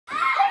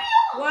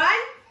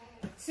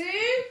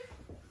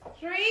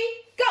3,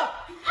 go!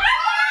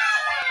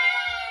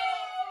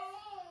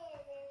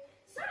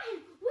 Simon,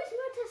 which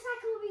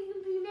motorcycle will we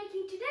be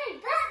making today?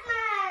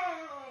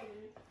 Batman!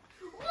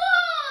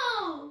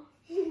 Whoa!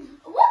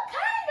 What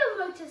kind of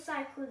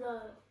motorcycle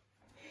though?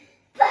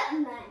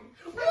 Batman!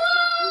 Whoa!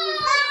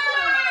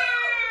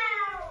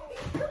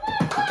 Come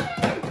on,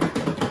 Colin!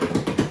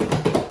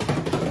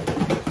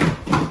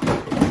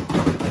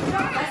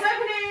 Let's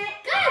open it!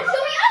 Guys,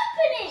 shall we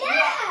open it?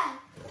 Yeah!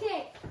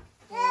 Okay.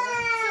 So,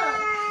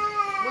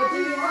 What do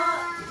you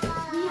want?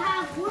 we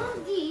have one of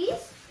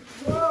these.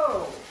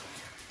 Whoa!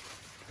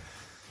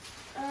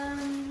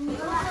 We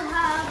also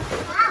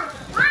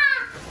have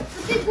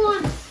the big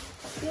one.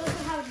 We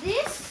also have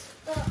this.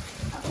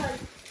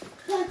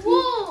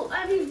 Whoa!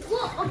 And we've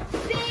got a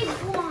big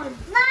one.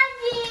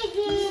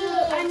 So,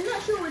 I'm not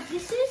sure what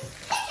this is.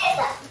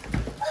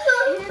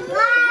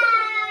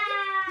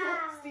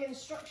 That's the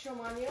instruction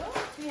manual.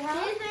 Do you have?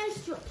 Here's the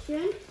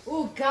instruction.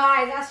 Oh,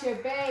 guys, that's your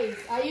base.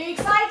 Are you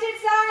excited,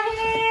 Sahib?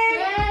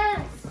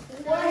 Yes.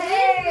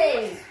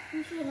 Hey! We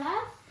should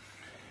have.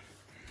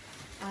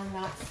 And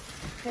that's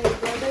there you go.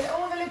 There's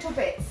all the little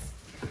bits.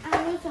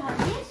 And we also have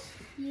this.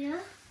 Yeah.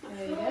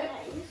 There you go.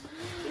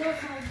 We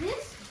also have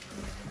this.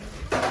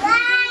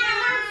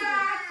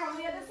 From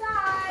the other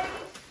side.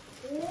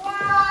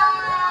 Wow!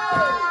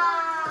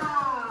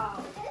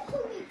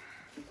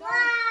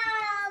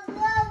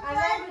 And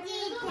then We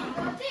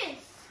got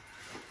this.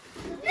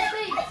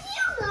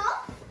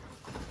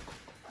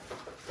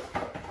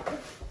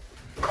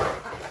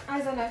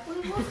 I don't know.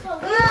 We've also got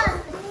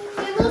wheels.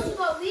 We've also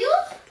got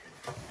wheels.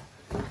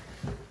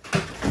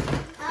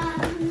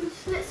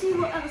 Let's see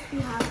what else we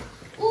have.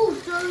 Oh,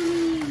 so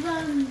we've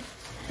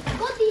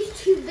got these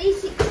two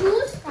basic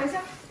tools.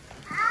 Isa?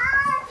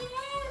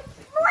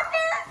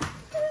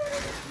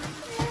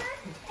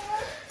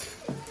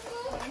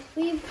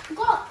 We've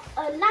got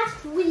a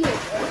last wheel,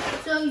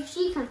 so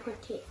she can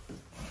put it.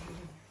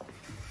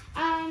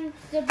 And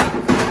the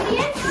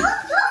Brazilian.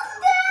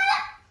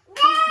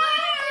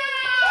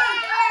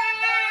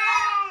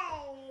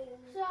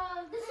 So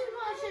this is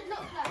what it should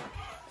look like.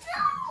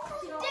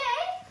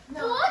 Today,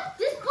 Lord,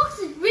 this box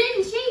is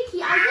really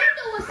shaky. I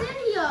wonder what's in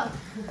here.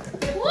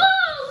 Whoa,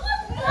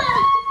 what's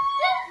that?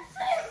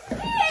 That's so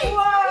big.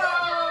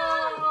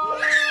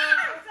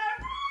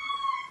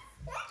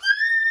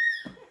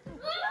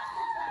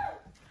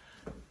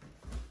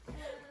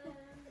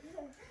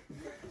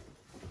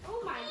 Oh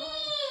my God.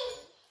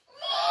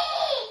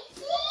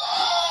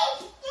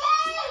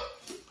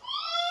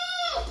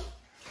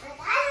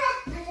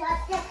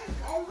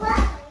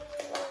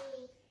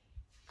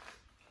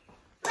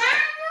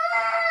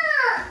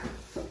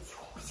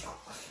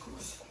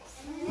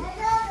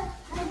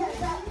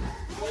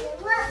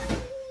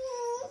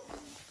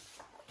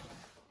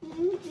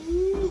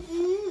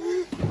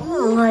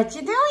 What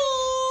you doing?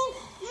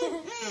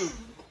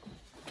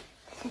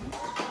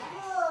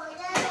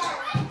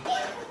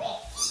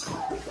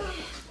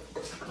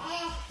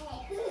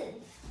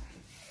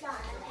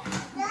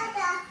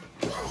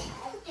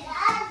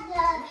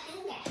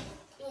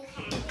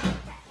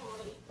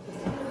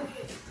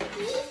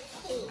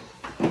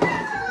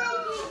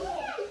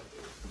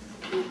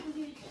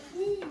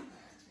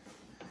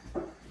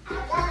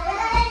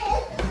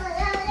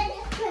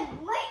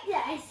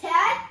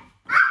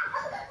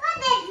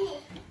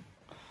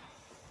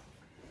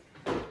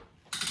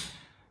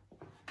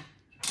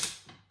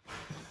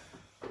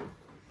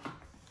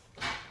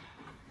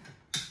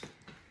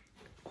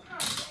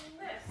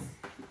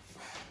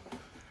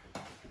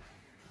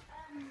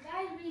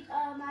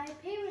 My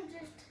parents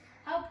just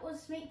helped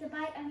us make the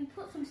bike, and we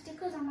put some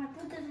stickers, and my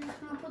brother just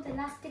going to put the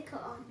last sticker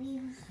on.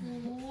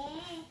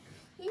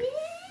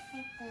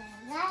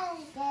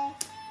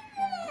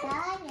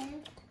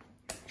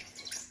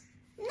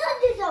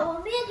 Not this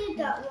one, we did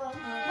that one.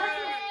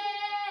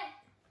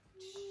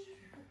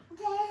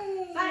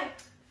 Sahib.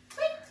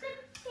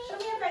 Show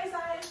me your face,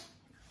 Sahib.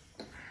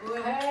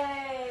 Oh,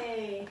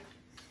 hey.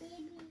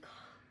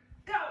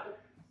 Go.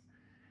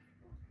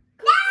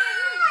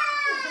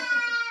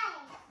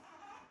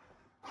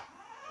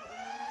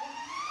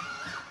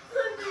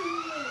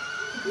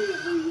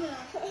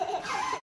 Yeah.